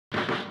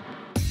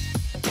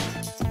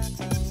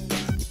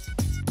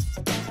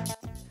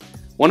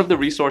One of the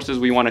resources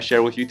we want to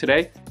share with you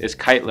today is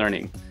Kyte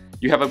Learning.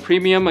 You have a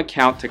premium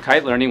account to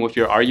Kyte Learning with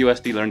your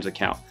RUSD Learns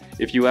account.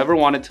 If you ever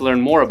wanted to learn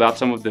more about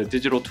some of the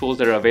digital tools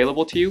that are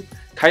available to you,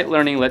 Kyte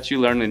Learning lets you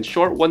learn in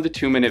short 1 to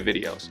 2 minute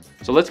videos.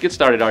 So let's get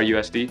started,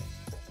 RUSD.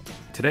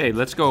 Today,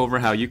 let's go over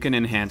how you can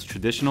enhance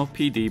traditional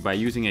PD by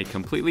using a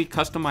completely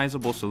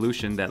customizable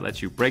solution that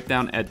lets you break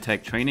down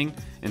EdTech training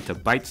into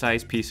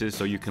bite-sized pieces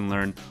so you can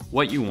learn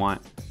what you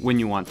want when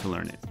you want to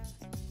learn it.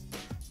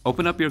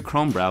 Open up your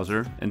Chrome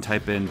browser and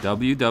type in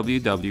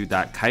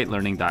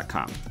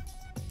www.kytelearning.com.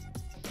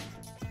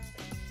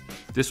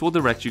 This will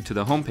direct you to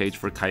the homepage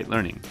for Kyte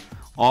Learning.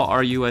 All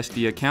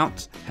RUSD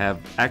accounts have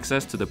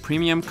access to the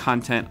premium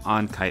content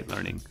on Kyte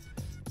Learning.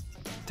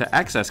 To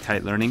access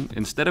Kyte Learning,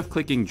 instead of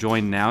clicking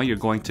Join Now, you're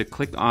going to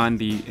click on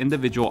the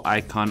individual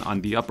icon on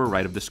the upper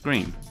right of the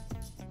screen.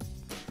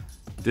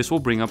 This will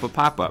bring up a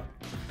pop-up.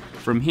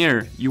 From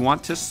here, you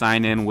want to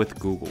sign in with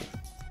Google.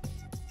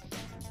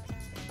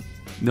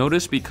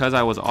 Notice because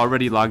I was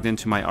already logged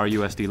into my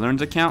RUSD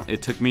Learns account,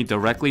 it took me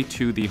directly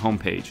to the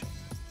homepage.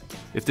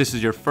 If this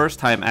is your first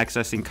time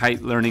accessing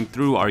Kyte Learning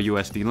through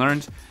RUSD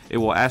Learns, it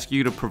will ask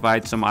you to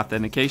provide some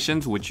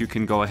authentications, which you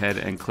can go ahead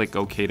and click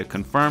OK to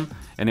confirm,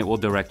 and it will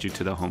direct you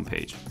to the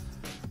homepage.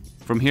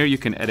 From here, you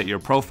can edit your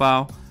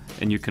profile,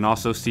 and you can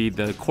also see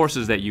the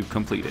courses that you've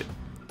completed.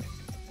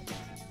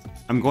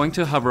 I'm going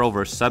to hover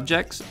over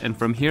subjects, and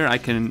from here I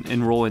can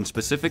enroll in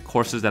specific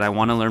courses that I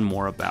want to learn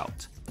more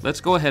about. Let's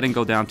go ahead and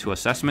go down to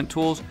assessment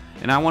tools,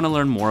 and I want to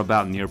learn more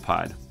about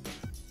Nearpod.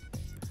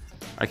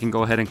 I can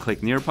go ahead and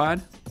click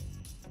Nearpod.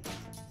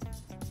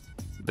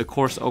 The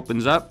course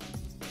opens up,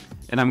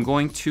 and I'm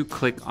going to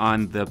click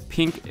on the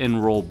pink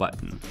enroll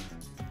button.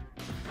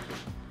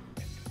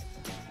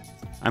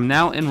 I'm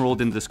now enrolled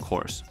in this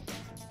course.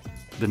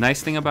 The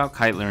nice thing about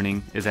Kyte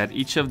Learning is that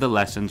each of the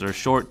lessons are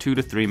short 2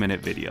 to 3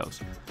 minute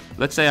videos.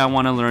 Let's say I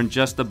want to learn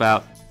just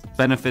about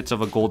benefits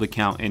of a gold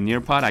account in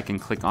Nearpod. I can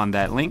click on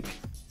that link.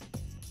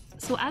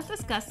 So as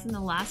discussed in the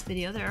last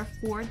video, there are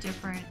 4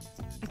 different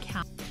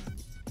accounts.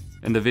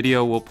 And the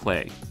video will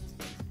play.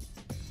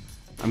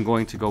 I'm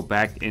going to go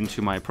back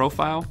into my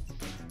profile.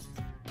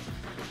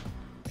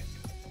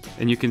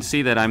 And you can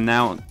see that I'm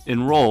now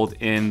enrolled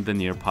in the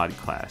Nearpod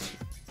class.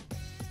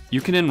 You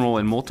can enroll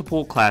in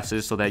multiple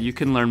classes so that you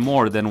can learn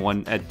more than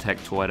one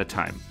EdTech tool at a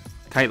time.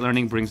 Kyte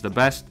Learning brings the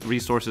best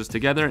resources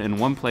together in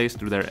one place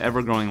through their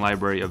ever-growing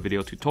library of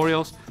video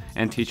tutorials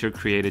and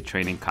teacher-created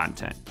training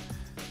content.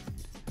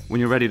 When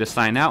you're ready to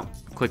sign out,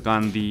 click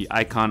on the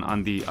icon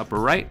on the upper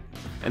right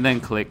and then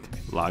click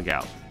Log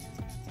Out.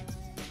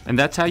 And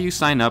that's how you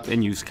sign up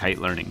and use Kyte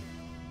Learning.